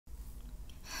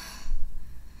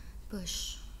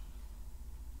Bush.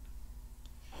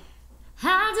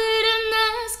 I didn't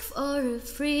ask for a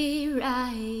free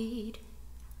ride.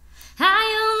 I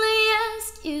only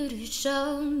asked you to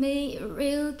show me a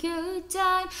real good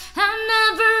time. I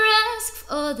never asked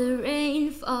for the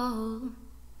rainfall.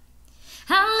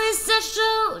 At least I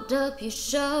showed up, you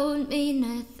showed me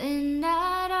nothing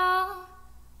at all.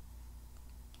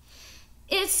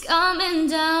 It's coming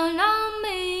down on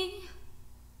me,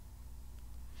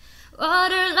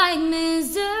 water like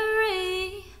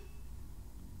misery.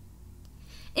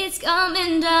 It's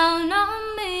coming down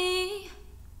on me.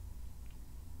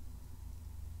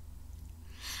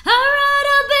 I'd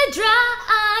rather be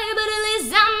dry, but at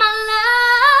least I'm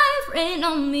alive. Rain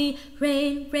on me,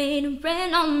 rain, rain,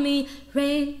 rain on me,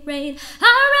 rain, rain.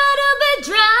 I'd rather be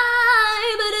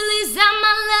dry, but at least I'm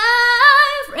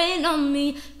alive. Rain on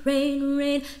me, rain,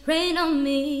 rain, rain on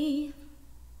me.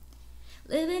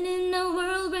 Living in a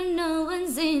world where no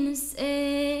one's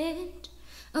innocent.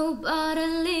 Oh, but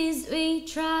at least we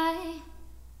try.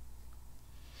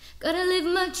 Gotta live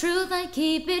my truth, I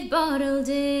keep it bottled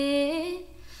in,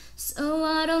 so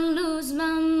I don't lose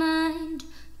my mind.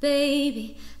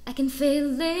 Baby, I can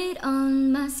feel it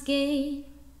on my skin.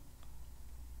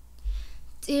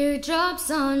 Teardrops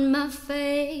on my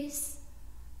face,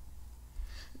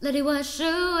 let it wash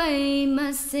away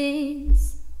my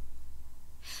sins.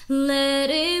 Let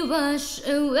it wash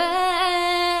away.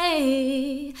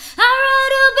 I'd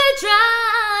rather be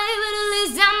dry, but at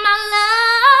least I'm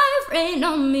alive. Rain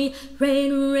on me,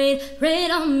 rain, rain,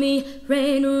 rain on me,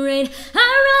 rain, rain.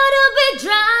 I'd rather be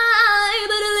dry,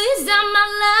 but at least I'm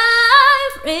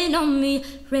alive. Rain on me,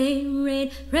 rain, rain,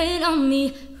 rain on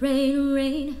me, rain,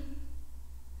 rain.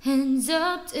 Hands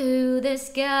up to the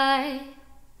sky,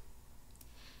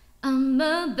 I'm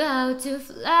about to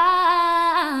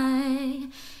fly.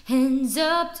 Hands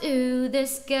up to the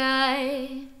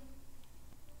sky,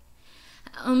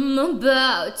 I'm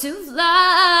about to fly.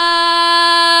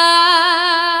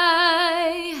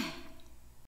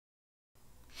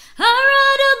 I'd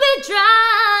rather be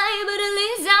dry, but at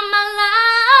least I'm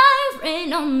alive.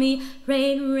 Rain on me,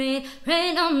 rain, rain,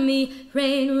 rain on me,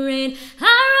 rain, rain.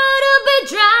 I'd rather be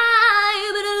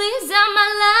dry, but at least I'm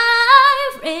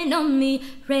alive. Rain on me,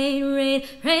 rain, rain,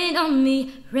 rain on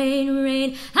me, rain,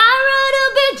 rain. I'd rather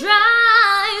be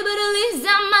dry, but at least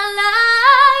I'm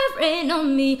alive. Rain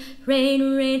on me,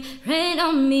 rain, rain, rain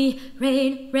on me,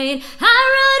 rain, rain. I'd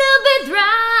rather be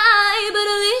dry, but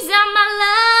at least I'm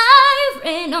alive.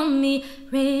 Rain on me,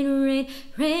 rain, rain,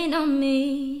 rain on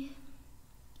me.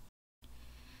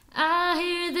 I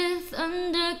hear the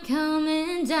thunder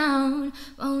coming down.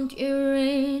 Won't you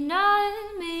rain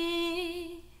on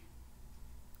me?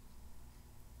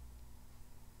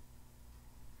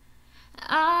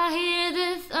 I hear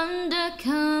the thunder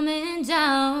coming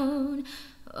down.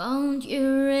 Won't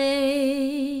you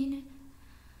rain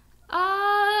on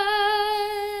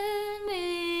me?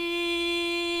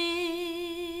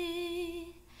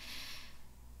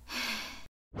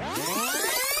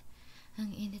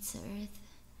 Ang init sa earth.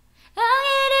 Ang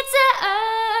init sa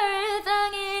earth.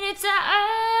 Ang init sa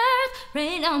earth.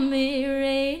 Rain on me,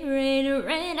 rain, rain,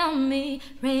 rain on me,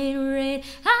 rain, rain.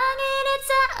 Ang init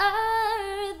sa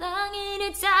earth. Ang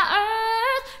init sa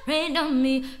earth. Rain on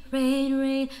me, rain,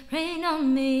 rain, rain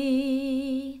on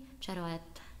me. Charot.